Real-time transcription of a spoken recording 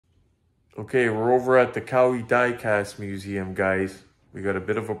Okay, we're over at the Cowie Diecast Museum, guys. We got a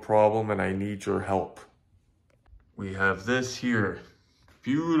bit of a problem and I need your help. We have this here.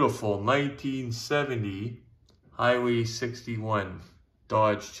 Beautiful 1970 Highway 61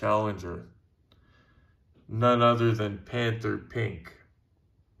 Dodge Challenger. None other than Panther Pink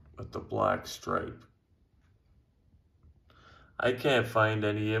with the black stripe. I can't find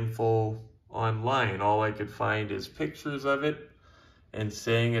any info online. All I could find is pictures of it and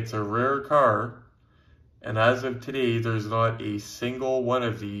saying it's a rare car, and as of today there's not a single one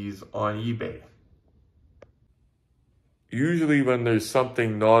of these on eBay. Usually when there's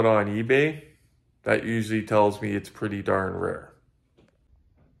something not on eBay, that usually tells me it's pretty darn rare.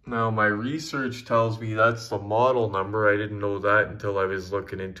 Now my research tells me that's the model number. I didn't know that until I was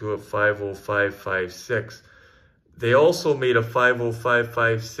looking into it, 50556. They also made a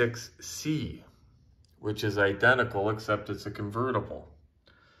 50556C, which is identical except it's a convertible.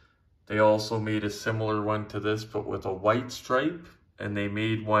 They also made a similar one to this but with a white stripe, and they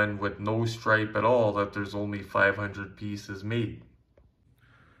made one with no stripe at all that there's only 500 pieces made.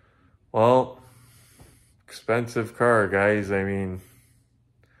 Well, expensive car, guys, I mean,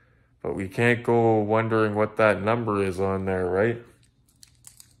 but we can't go wondering what that number is on there, right?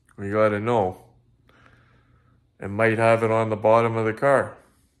 We gotta know. It might have it on the bottom of the car.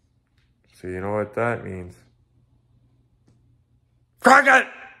 So you know what that means. Frag it!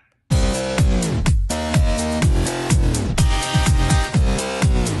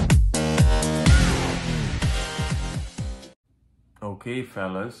 Okay,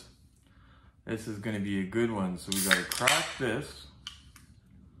 fellas. This is going to be a good one. So we got to crack this.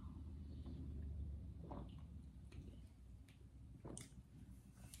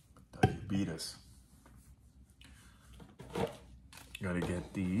 Thought you beat us. Got to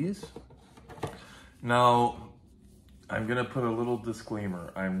get these. Now, I'm going to put a little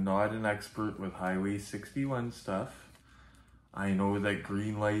disclaimer. I'm not an expert with Highway 61 stuff. I know that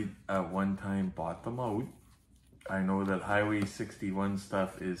Greenlight at one time bought them out. I know that Highway 61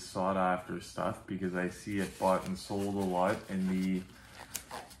 stuff is sought after stuff because I see it bought and sold a lot in the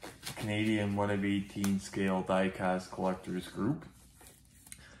Canadian 1/18 scale diecast collectors group.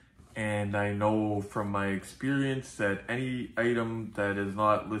 And I know from my experience that any item that is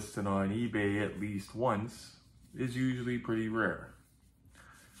not listed on eBay at least once is usually pretty rare.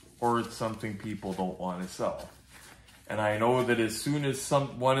 Or it's something people don't want to sell. And I know that as soon as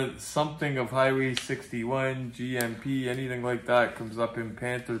something of Highway 61, GMP, anything like that comes up in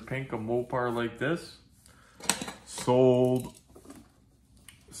Panther Pink, a Mopar like this, sold.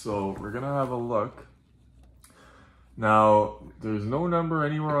 So we're gonna have a look. Now, there's no number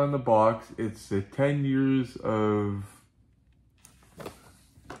anywhere on the box. It's the 10 years of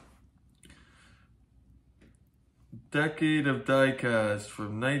decade of diecast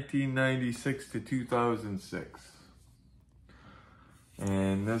from 1996 to 2006.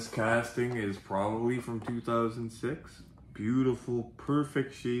 And this casting is probably from 2006. Beautiful,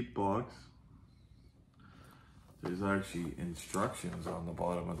 perfect shape box. There's actually instructions on the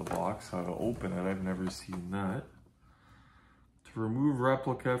bottom of the box how to open it. I've never seen that. To remove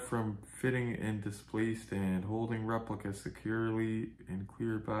replica from fitting and display stand, holding replica securely in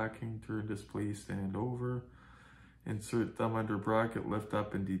clear backing, turn display stand over. Insert thumb under bracket, lift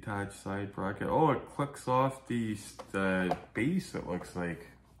up and detach side bracket. Oh, it clicks off the base, it looks like.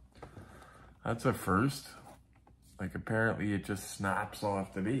 That's a first. Like apparently it just snaps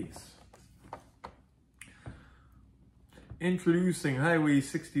off the base. Introducing Highway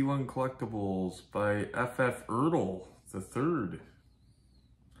 61 Collectibles by F.F. Erdl III.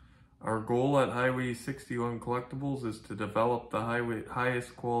 Our goal at Highway 61 Collectibles is to develop the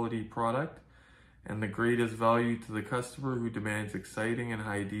highest quality product and the greatest value to the customer who demands exciting and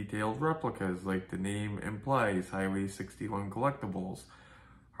high detailed replicas, like the name implies. Highway 61 Collectibles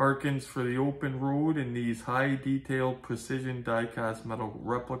harkens for the open road, and these high detailed precision diecast metal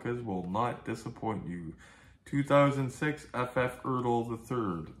replicas will not disappoint you. 2006 F.F. Erdl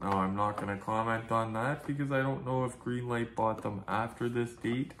III. Now I'm not going to comment on that because I don't know if Greenlight bought them after this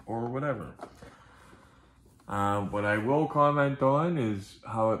date or whatever. What I will comment on is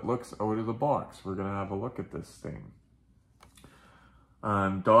how it looks out of the box. We're going to have a look at this thing.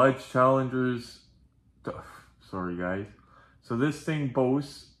 Dodge Challengers, sorry guys. So this thing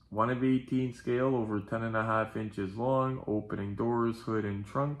boasts 1/18 scale, over 10.5 inches long, opening doors, hood and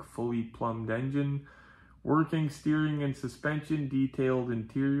trunk, fully plumbed engine, working steering and suspension, detailed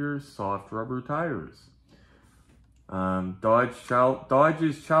interior, soft rubber tires.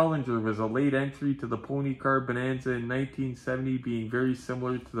 Dodge's Challenger was a late entry to the pony car bonanza in 1970, being very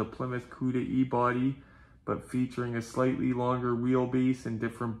similar to the Plymouth Cuda E-body, but featuring a slightly longer wheelbase and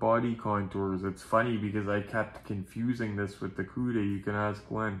different body contours. It's funny because I kept confusing this with the Cuda. You can ask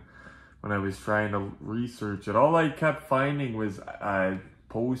Glenn when I was trying to research it. All I kept finding was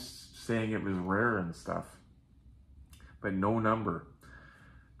posts saying it was rare and stuff, but no number.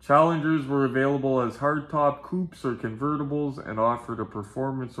 Challengers were available as hardtop coupes or convertibles and offered a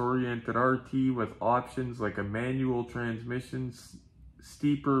performance-oriented RT with options like a manual transmission,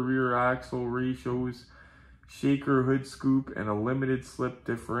 steeper rear axle ratios, shaker hood scoop, and a limited slip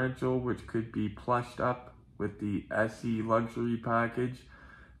differential, which could be plushed up with the SE luxury package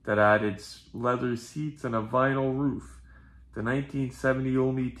that added leather seats and a vinyl roof. The 1970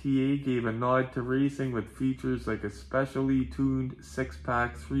 only TA gave a nod to racing with features like a specially tuned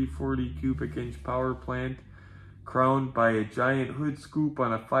 6-pack 340 cubic inch power plant, crowned by a giant hood scoop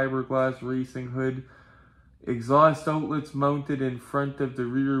on a fiberglass racing hood, exhaust outlets mounted in front of the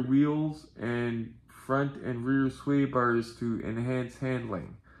rear wheels, and front and rear sway bars to enhance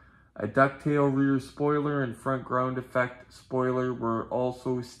handling. A ducktail rear spoiler and front ground effect spoiler were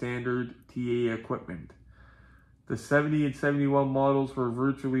also standard TA equipment. The 70 and 71 models were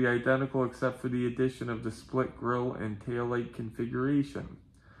virtually identical except for the addition of the split grille and taillight configuration.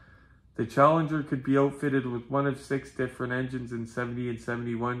 The Challenger could be outfitted with one of 6 different engines in 70 and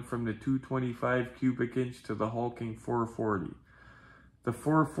 71, from the 225 cubic inch to the hulking 440. The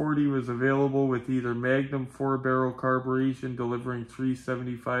 440 was available with either Magnum 4-barrel carburation delivering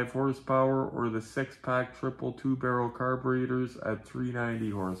 375 horsepower or the 6-pack triple 2-barrel carburetors at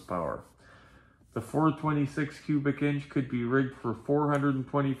 390 horsepower. The 426 cubic inch could be rigged for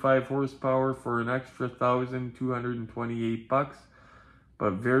 425 horsepower for an extra $1,228,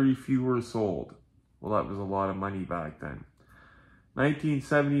 but very few were sold. Well, that was a lot of money back then.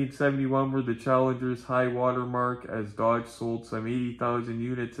 1970 and 71 were the Challenger's high water mark, as Dodge sold some 80,000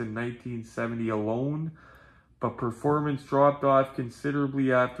 units in 1970 alone, but performance dropped off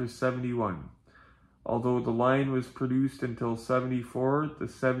considerably after 71. Although the line was produced until 74, the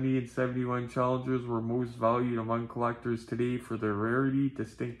 70 and 71 Challengers were most valued among collectors today for their rarity,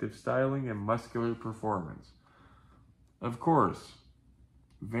 distinctive styling, and muscular performance. Of course,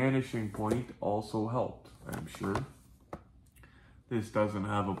 vanishing point also helped, I'm sure. This doesn't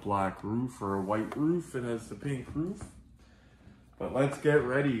have a black roof or a white roof, it has the pink roof. But let's get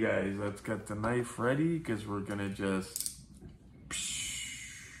ready, guys. Let's get the knife ready, because we're gonna just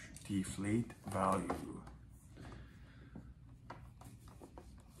deflate value.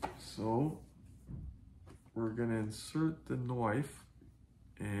 So we're gonna insert the knife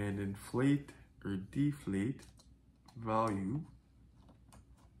and inflate or deflate value.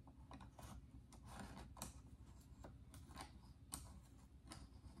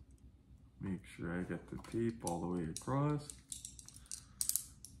 Make sure I get the tape all the way across.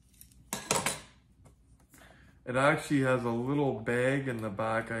 It actually has a little bag in the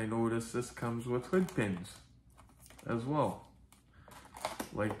back. I noticed this comes with hood pins as well,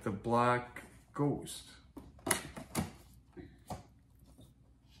 like the black Ghost.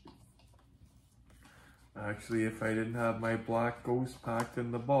 Actually, if I didn't have my black Ghost packed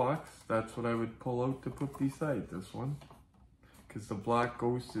in the box, that's what I would pull out to put beside this one, because the black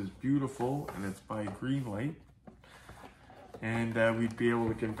Ghost is beautiful and it's by Greenlight, and we'd be able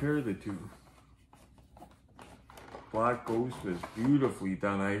to compare the two. Black Ghost was beautifully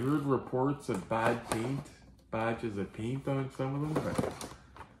done. I heard reports of bad paint, batches of paint on some of them, but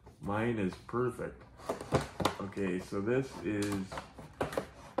mine is perfect. Okay, so this is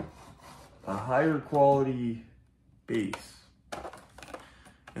a higher quality base.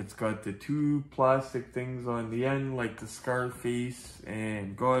 It's got the 2 plastic things on the end like the Scarface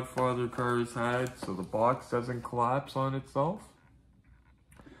and Godfather cars had, so the box doesn't collapse on itself.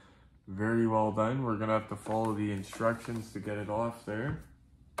 Very well done. We're gonna have to follow the instructions to get it off there.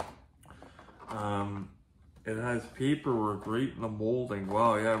 It has paperwork right in the molding.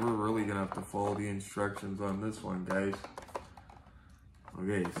 Wow, yeah, we're really gonna have to follow the instructions on this one, guys.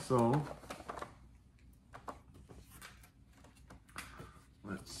 Okay, so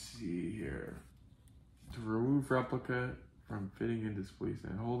let's see here. To remove replica from fitting and display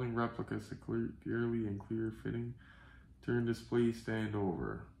stand, holding replica securely and clear fitting, turn display stand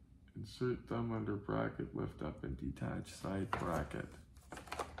over. Insert thumb under bracket, lift up and detach side bracket.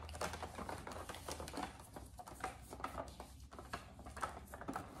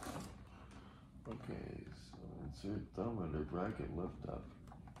 Okay, so insert thumb under bracket, lift up.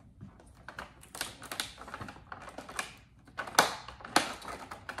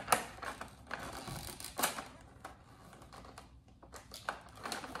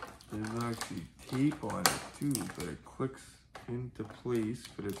 There's actually tape on it too, but it clicks into place,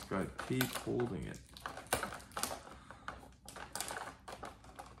 but it's got tape holding it.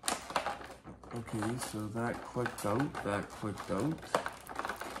 Okay, so that clicked out, that clicked out.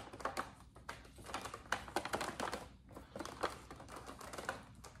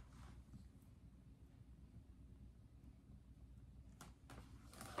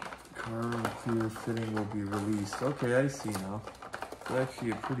 Car clear fitting will be released. Okay, I see now. It's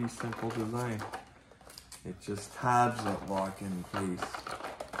actually a pretty simple design. It just tabs that lock in place.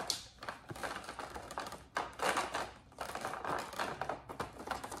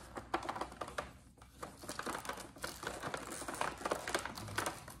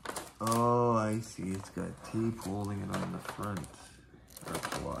 Oh, I see. It's got tape holding it on the front.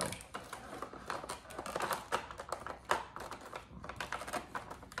 That's why.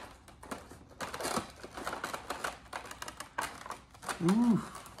 Ooh.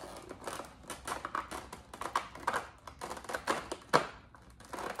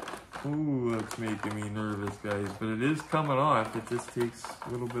 Ooh, that's making me nervous, guys. But it is coming off. It just takes a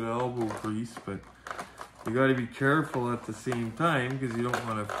little bit of elbow grease, but you got to be careful at the same time because you don't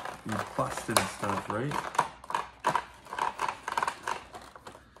want to be busting stuff, right?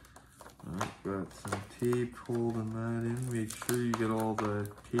 Alright, got some tape holding that in. Make sure you get all the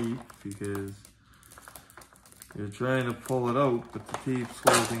tape because you're trying to pull it out, but the tape's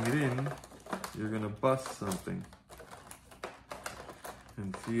holding it in. You're going to bust something.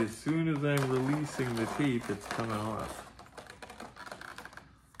 And see, as soon as I'm releasing the tape, it's coming off.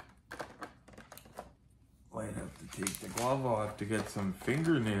 Might have to take the glove off to get some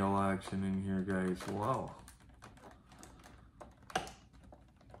fingernail action in here, guys. Wow.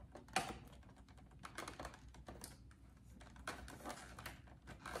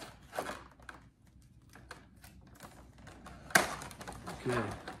 Okay.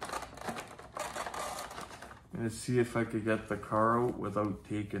 I'm gonna see if I could get the car out without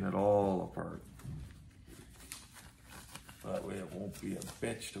taking it all apart. That way it won't be a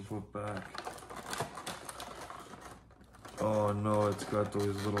bitch to put back. Oh no, it's got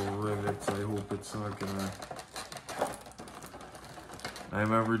those little rivets. I hope it's not gonna... I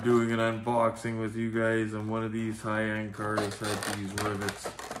remember doing an unboxing with you guys and one of these high-end cars had these rivets.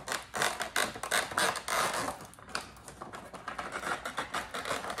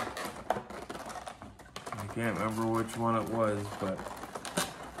 I can't remember which one it was, but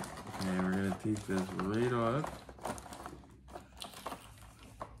okay, we're gonna take this right off.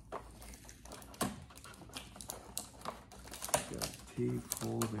 Got tape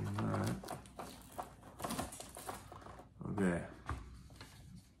holding that. Okay.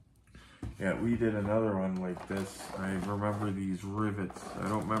 Yeah, we did another one like this. I remember these rivets. I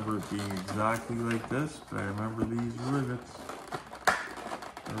don't remember it being exactly like this, but I remember these rivets.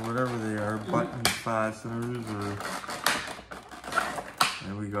 Or whatever they are, button fasteners, or...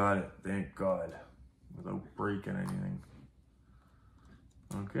 And we got it, thank God, without breaking anything.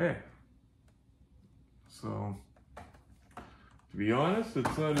 Okay. So, to be honest,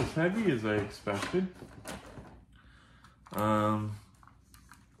 it's not as heavy as I expected.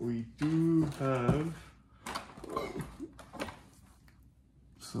 We do have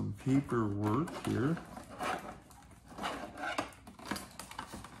some paperwork here.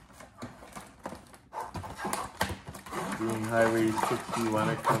 Doing Highway 61,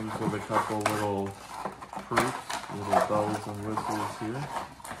 it comes with a couple little perks, little bells and whistles here.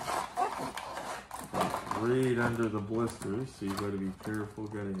 Right under the blisters, so you gotta be careful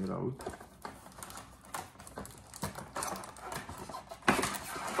getting it out.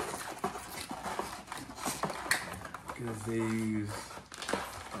 Because they use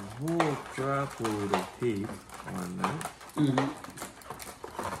a whole crap load of tape on this.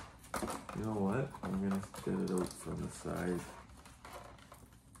 You know what? I'm gonna get it out from the side.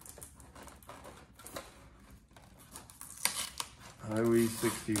 Highway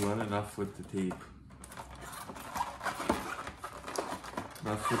 61, enough with the tape.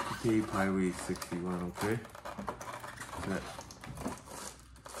 Enough with the tape, Highway 61, okay? Okay.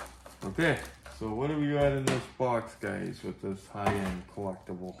 Okay, so what do we got in this box, guys, with this high-end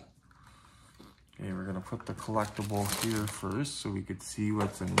collectible? Okay, we're gonna put the collectible here first so we could see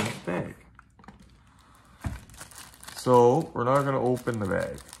what's in this bag. So, we're not gonna open the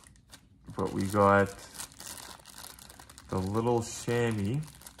bag, but we got the little chamois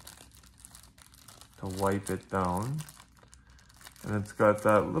to wipe it down. And it's got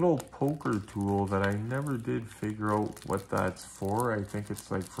that little poker tool that I never did figure out what that's for. I think it's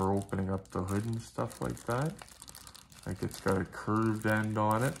like for opening up the hood and stuff like that. Like it's got a curved end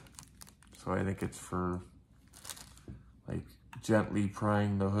on it. So I think it's for like gently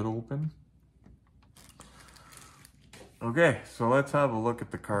prying the hood open. Okay, so let's have a look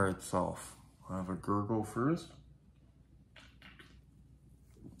at the car itself. I'll have a gurgle first.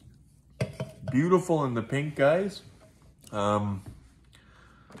 Beautiful in the pink, guys. But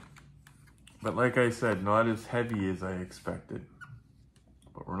like I said, not as heavy as I expected.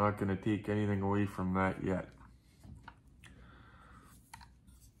 But we're not going to take anything away from that yet.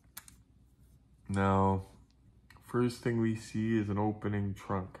 Now, first thing we see is an opening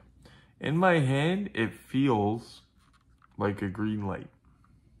trunk. In my hand, it feels like a green light.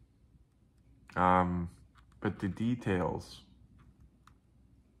 But the details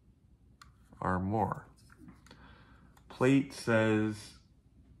are more. Plate says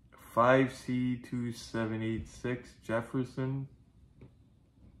 5C2786 Jefferson,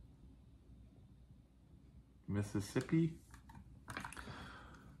 Mississippi.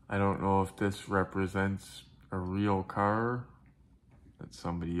 I don't know if this represents a real car that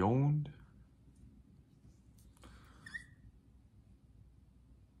somebody owned.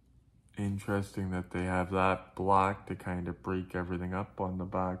 Interesting that they have that black to kind of break everything up on the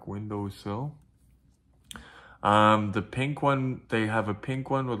back windowsill. The pink one, they have a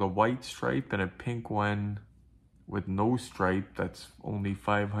pink one with a white stripe and a pink one with no stripe. That's only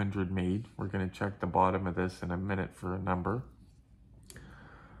 500 made. We're going to check the bottom of this in a minute for a number.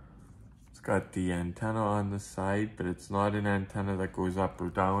 It's got the antenna on the side, but it's not an antenna that goes up or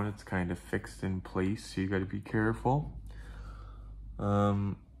down. It's kind of fixed in place, so you got to be careful.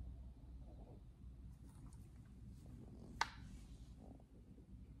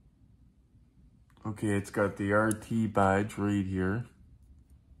 Okay, it's got the RT badge right here.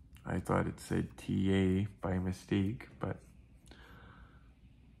 I thought it said TA by mistake, but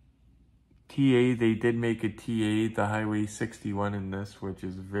TA, they did make a TA, the Highway 61 in this, which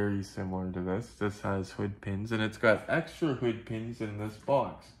is very similar to this. This has hood pins, and it's got extra hood pins in this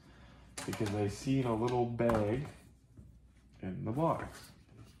box because I seen a little bag in the box.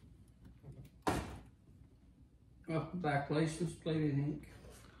 Oh, back license plate, I think.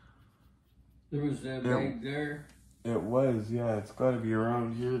 There was a bag there. It was, yeah. It's got to be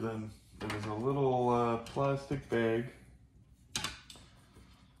around here then. There was a little plastic bag.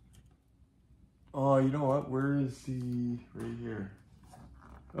 Oh, you know what? Where is the... right here.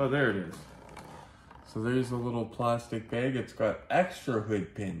 Oh, there it is. So there's a little plastic bag. It's got extra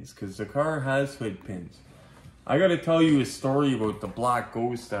hood pins because the car has hood pins. I got to tell you a story about the Black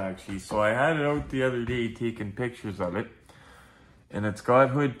Ghost, actually. So I had it out the other day taking pictures of it. And it's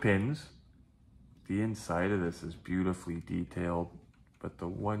got hood pins. The inside of this is beautifully detailed, but the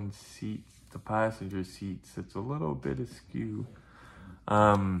one seat, the passenger seat, sits a little bit askew.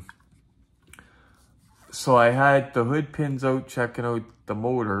 So I had the hood pins out checking out the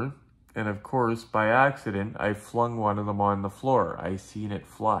motor, and of course, by accident, I flung one of them on the floor. I seen it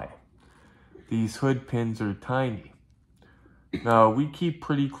fly. These hood pins are tiny. Now, we keep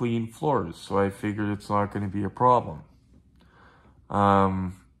pretty clean floors, so I figured it's not going to be a problem.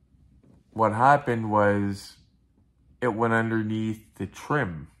 What happened was it went underneath the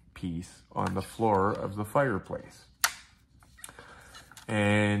trim piece on the floor of the fireplace.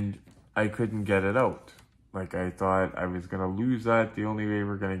 And I couldn't get it out. Like, I thought I was going to lose that. The only way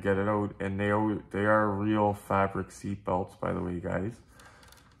we're going to get it out, and they are real fabric seat belts, by the way, guys.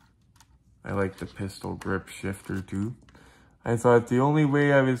 I like the pistol grip shifter too. I thought the only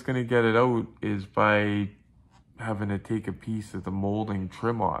way I was going to get it out is by having to take a piece of the molding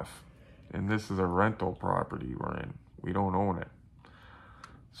trim off. And this is a rental property we're in. We don't own it.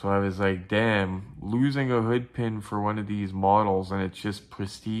 So I was like, damn, losing a hood pin for one of these models and it's just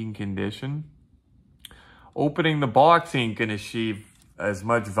pristine condition. Opening the box ain't gonna shave as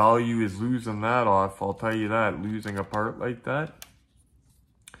much value as losing that off. I'll tell you that, losing a part like that.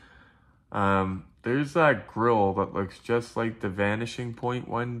 There's that grill that looks just like the Vanishing Point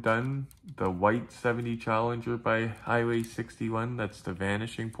one done. The white 70 Challenger by Highway 61. That's the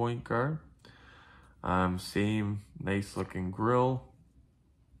Vanishing Point car. Same nice looking grill.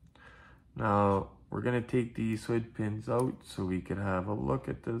 Now, we're going to take these hood pins out so we can have a look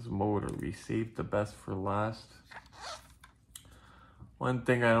at this motor. We saved the best for last. One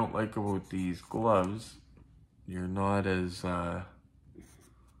thing I don't like about these gloves, you're not as...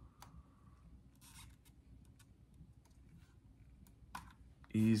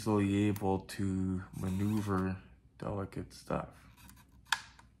 easily able to maneuver delicate stuff.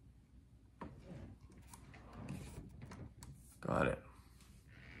 Got it.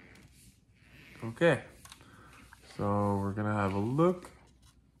 Okay, so we're gonna have a look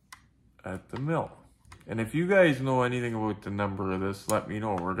at the mill. And if you guys know anything about the number of this, let me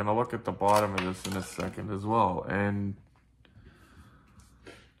know. We're gonna look at the bottom of this in a second as well. And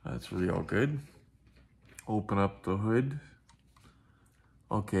that's real good. Open up the hood.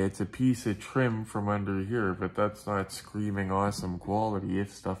 Okay, it's a piece of trim from under here, but that's not screaming awesome quality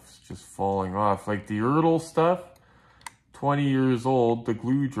if stuff's just falling off. Like the Ertl stuff, 20 years old, the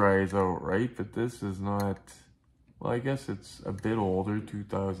glue dries out, right? But this is not, well, I guess it's a bit older,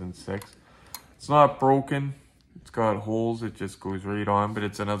 2006. It's not broken. It's got holes, it just goes right on, but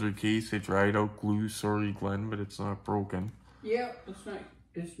it's another case. It dried out glue, sorry Glenn, but it's not broken. Yeah,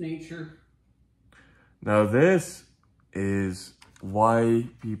 it's nature. Now this is why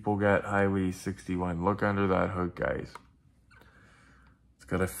people get Highway 61. Look under that hood, guys. It's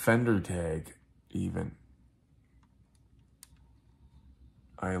got a fender tag, even.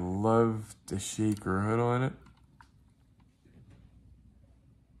 I love the shaker hood on it.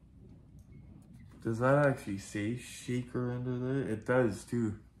 Does that actually say shaker under there? It does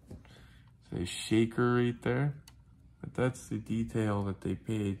too. It says shaker right there. But that's the detail that they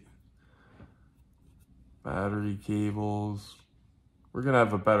paid. Battery cables. We're gonna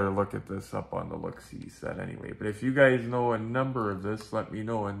have a better look at this up on the look-see set anyway. But if you guys know a number of this, let me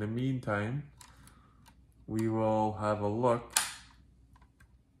know. In the meantime, we will have a look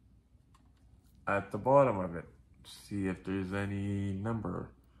at the bottom of it. See if there's any number.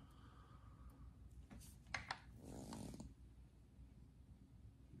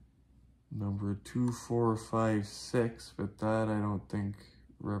 Number 2456, but that I don't think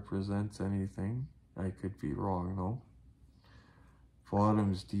represents anything. I could be wrong though.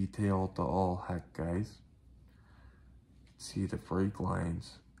 Bottom's detailed to all heck, guys. See the brake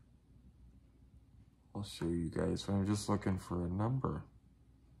lines. I'll show you guys, but I'm just looking for a number.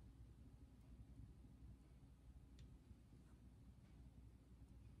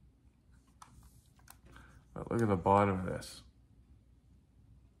 But look at the bottom of this.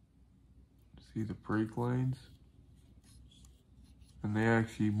 See the brake lines? And they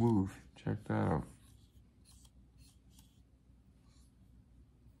actually move. Check that out.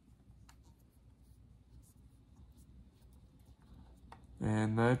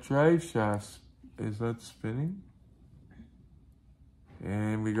 And that drive shaft, is that spinning?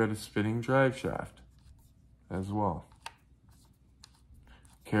 And we got a spinning drive shaft as well.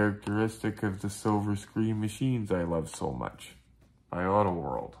 Characteristic of the silver screen machines I love so much by Auto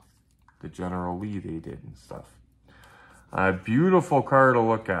World. The General Lee they did and stuff. A beautiful car to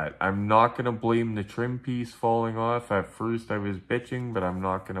look at. I'm not going to blame the trim piece falling off. At first I was bitching, but I'm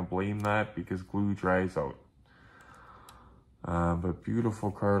not going to blame that because glue dries out. But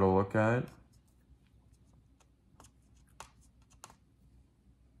beautiful car to look at.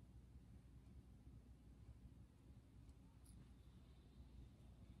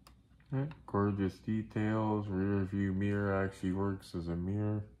 Yeah, gorgeous details. Rear view mirror actually works as a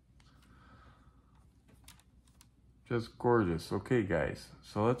mirror. Just gorgeous. Okay, guys.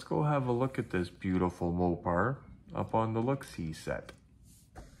 So let's go have a look at this beautiful Mopar up on the look-see set.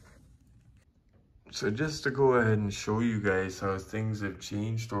 So just to go ahead and show you guys how things have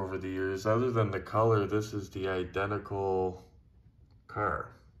changed over the years, other than the color, this is the identical car.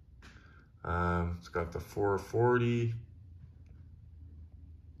 It's got the 440.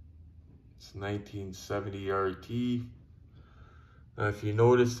 It's 1970 RT. Now if you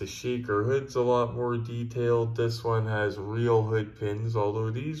notice, the shaker hood's a lot more detailed. This one has real hood pins,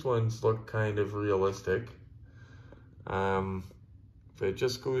 although these ones look kind of realistic. But it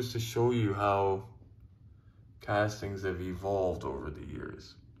just goes to show you how castings have evolved over the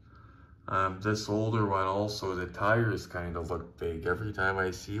years. This older one also, the tires kind of look big. Every time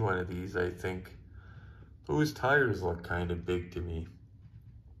I see one of these, I think those tires look kind of big to me.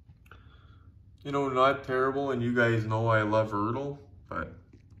 You know, not terrible, and you guys know I love Ertl, but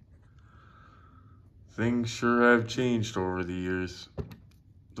things sure have changed over the years.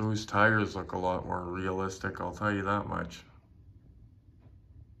 Those tires look a lot more realistic, I'll tell you that much.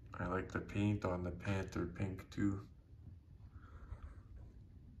 I like the paint on the Panther Pink too.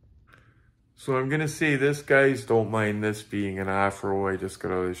 So I'm gonna say this, guys, don't mind this being an afro. I just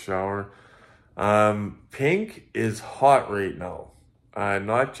got out of the shower. Pink is hot right now.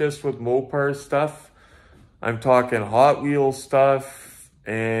 Not just with Mopar stuff. I'm talking Hot Wheels stuff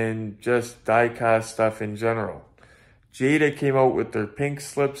and just diecast stuff in general. Jada came out with their pink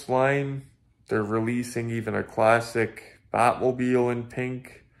slips line. They're releasing even a classic Batmobile in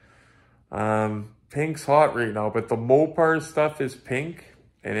pink. Pink's hot right now, but the Mopar stuff is pink,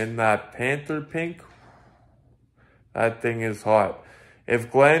 and in that Panther Pink, that thing is hot. If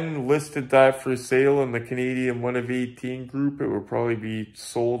Glenn listed that for sale in the Canadian 1 of 18 group, it would probably be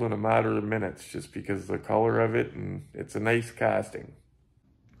sold in a matter of minutes just because of the color of it, and it's a nice casting.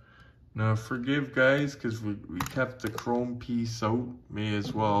 Now forgive guys, because we kept the chrome piece out, may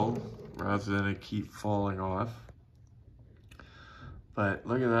as well, rather than it keep falling off. But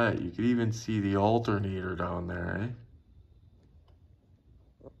look at that, you could even see the alternator down there,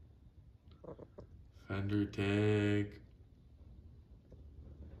 eh? Fender tag.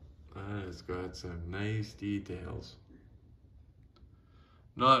 That has got some nice details.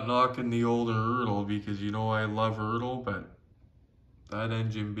 Not knocking the older Ertl because you know I love Ertl, but that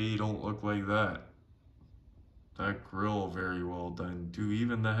engine bay don't look like that. That grill very well done too.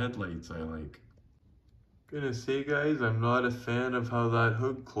 Even the headlights I like. Gonna say guys, I'm not a fan of how that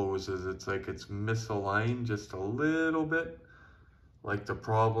hood closes. It's like it's misaligned just a little bit. Like the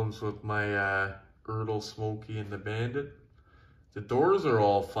problems with my Ertl Smoky and the Bandit. The doors are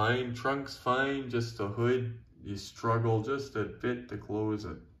all fine, trunk's fine, just the hood, you struggle just a bit to close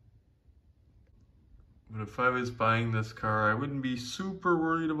it. But if I was buying this car, I wouldn't be super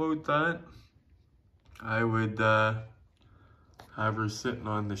worried about that. I would have her sitting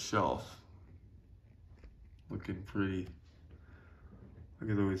on the shelf. Looking pretty. Look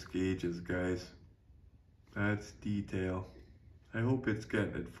at those gauges, guys. That's detail. I hope it's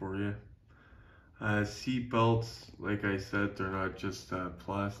getting it for you. Seat belts, like I said, they're not just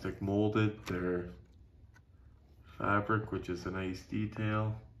plastic molded, they're fabric, which is a nice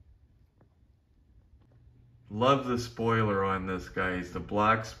detail. Love the spoiler on this, guys. The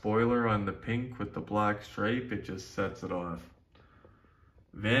black spoiler on the pink with the black stripe, it just sets it off.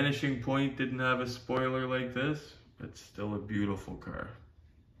 Vanishing Point didn't have a spoiler like this, but still a beautiful car.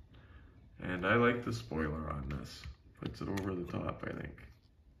 And I like the spoiler on this. Puts it over the top, I think.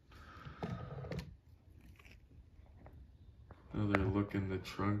 Another look in the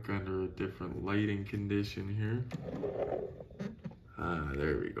trunk under a different lighting condition here. Ah,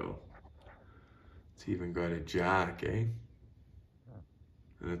 there we go. It's even got a jack, eh?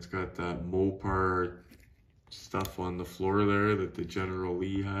 And it's got that Mopar stuff on the floor there that the General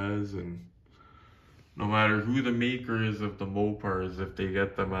Lee has. And no matter who the maker is of the Mopars, if they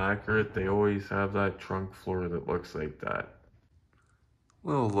get them accurate, they always have that trunk floor that looks like that.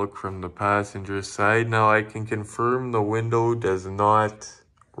 Little look from the passenger side. Now I can confirm the window does not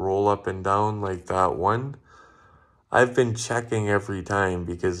roll up and down like that one. I've been checking every time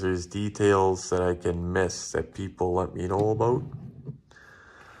because there's details that I can miss that people let me know about.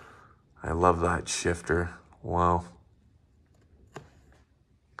 I love that shifter. Wow.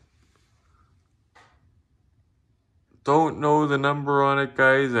 Don't know the number on it,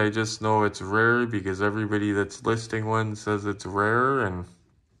 guys. I just know it's rare because everybody that's listing one says it's rare, and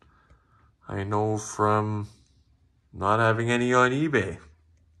I know from not having any on eBay.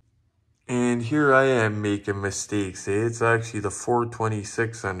 And here I am making mistakes, eh? It's actually the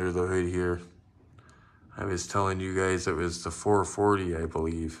 426 under the hood here. I was telling you guys it was the 440, I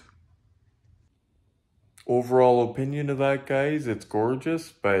believe. Overall opinion of that, guys, it's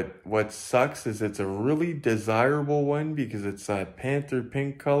gorgeous, but what sucks is it's a really desirable one because it's that Panther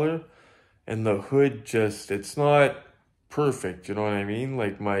Pink color, and the hood just, it's not perfect, you know what I mean?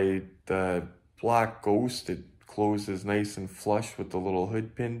 Like my Black Ghost, it closes nice and flush with the little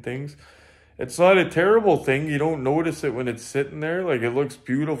hood pin things. It's not a terrible thing. You don't notice it when it's sitting there. Like, it looks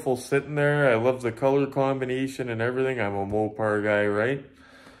beautiful sitting there. I love the color combination and everything. I'm a Mopar guy, right?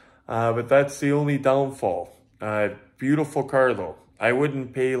 But that's the only downfall. Beautiful car though. I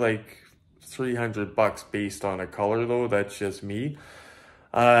wouldn't pay like $300 based on a color though. That's just me.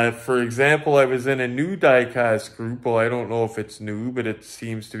 For example, I was in a new diecast group. Well, I don't know if it's new, but it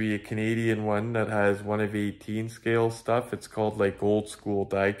seems to be a Canadian one that has 1 of 18 scale stuff. It's called like old school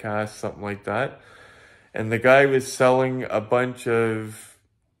diecast, something like that. And the guy was selling a bunch of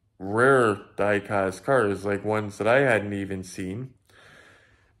rare diecast cars, like ones that I hadn't even seen.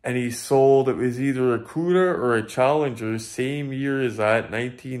 And he sold, it was either a Cuda or a Challenger, same year as that,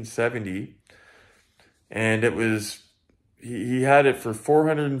 1970. And it was, he had it for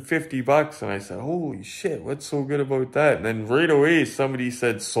 $450. And I said, holy shit, what's so good about that? And then right away, somebody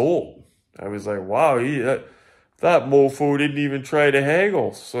said sold. I was like, wow, that mofo didn't even try to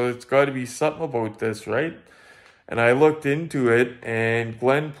haggle. So it's got to be something about this, right? And I looked into it, and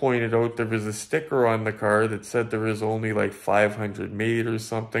Glenn pointed out there was a sticker on the car that said there was only like 500 made or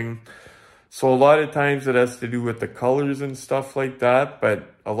something. So a lot of times it has to do with the colors and stuff like that,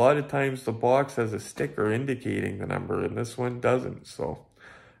 but a lot of times the box has a sticker indicating the number, and this one doesn't. So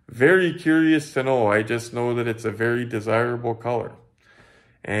very curious to know. I just know that it's a very desirable color.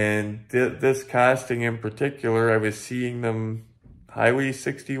 And this casting in particular, I was seeing them Highway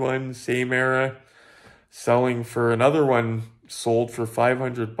 61, same era, selling for another one sold for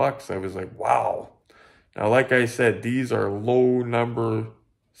 $500. I was like, wow. Now, like I said, these are low number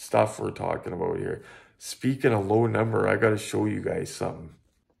stuff we're talking about here. Speaking of low number, I got to show you guys something.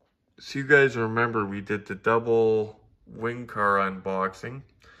 So you guys remember we did the double wing car unboxing.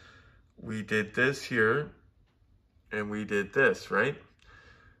 We did this here, and we did this, right?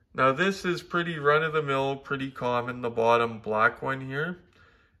 Now this is pretty run-of-the-mill, pretty common, the bottom black one here.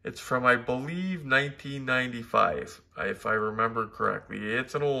 It's from, I believe, 1995, if I remember correctly.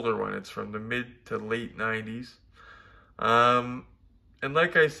 It's an older one. It's from the mid to late 90s. And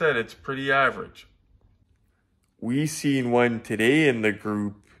like I said, it's pretty average. We seen one today in the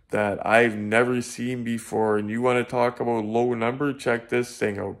group that I've never seen before, and you want to talk about low number? Check this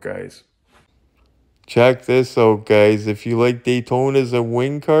thing out, guys. Check this out, guys. If you like Daytonas and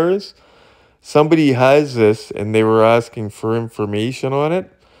wing cars, somebody has this and they were asking for information on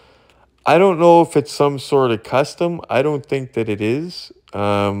it. I don't know if it's some sort of custom. I don't think that it is.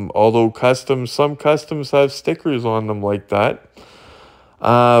 Although some customs have stickers on them like that.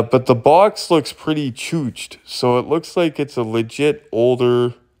 But the box looks pretty chooched, so it looks like it's a legit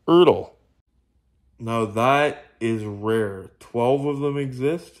older Ertl. Now that is rare. 12 of them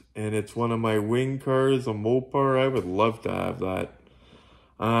exist, and it's one of my wing cars, a Mopar. I would love to have that.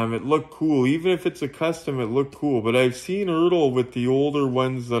 It looked cool. Even if it's a custom, it looked cool. But I've seen Ertl with the older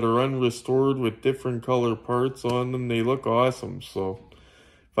ones that are unrestored with different color parts on them. They look awesome. So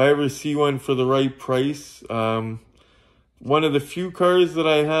if I ever see one for the right price, one of the few cars that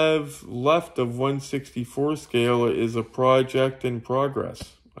I have left of 1/64 scale is a project in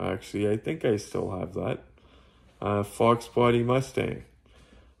progress. Actually, I think I still have that. Fox Body Mustang.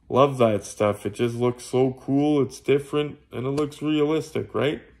 Love that stuff. It just looks so cool. It's different and it looks realistic,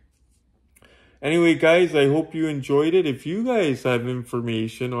 right? Anyway, guys, I hope you enjoyed it. If you guys have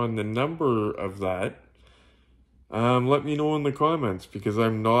information on the number of that, let me know in the comments, because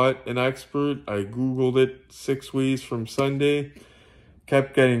I'm not an expert. I Googled it 6 ways from Sunday.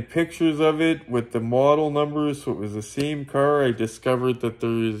 Kept getting pictures of it with the model numbers, so it was the same car. I discovered that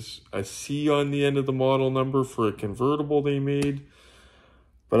there is a C on the end of the model number for a convertible they made,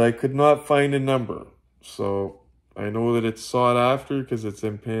 but I could not find a number. So I know that it's sought after because it's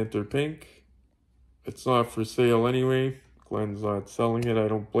in Panther Pink. It's not for sale anyway. Glenn's not selling it. I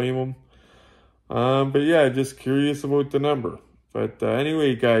don't blame him. But yeah, just curious about the number. But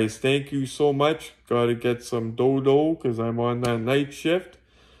anyway, guys, thank you so much. Got to get some dodo because I'm on that night shift.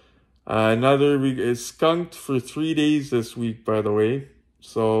 Another week is skunked for 3 days this week, by the way.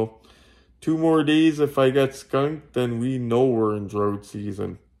 So 2 more days. If I get skunked, then we know we're in drought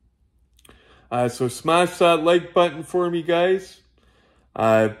season. So smash that like button for me, guys.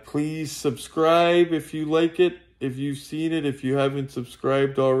 Please subscribe if you like it. If you've seen it, if you haven't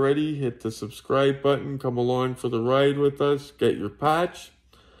subscribed already, hit the subscribe button. Come along for the ride with us. Get your patch.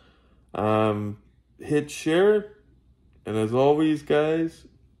 Hit share. And as always, guys,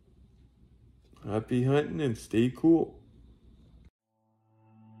 happy hunting and stay cool.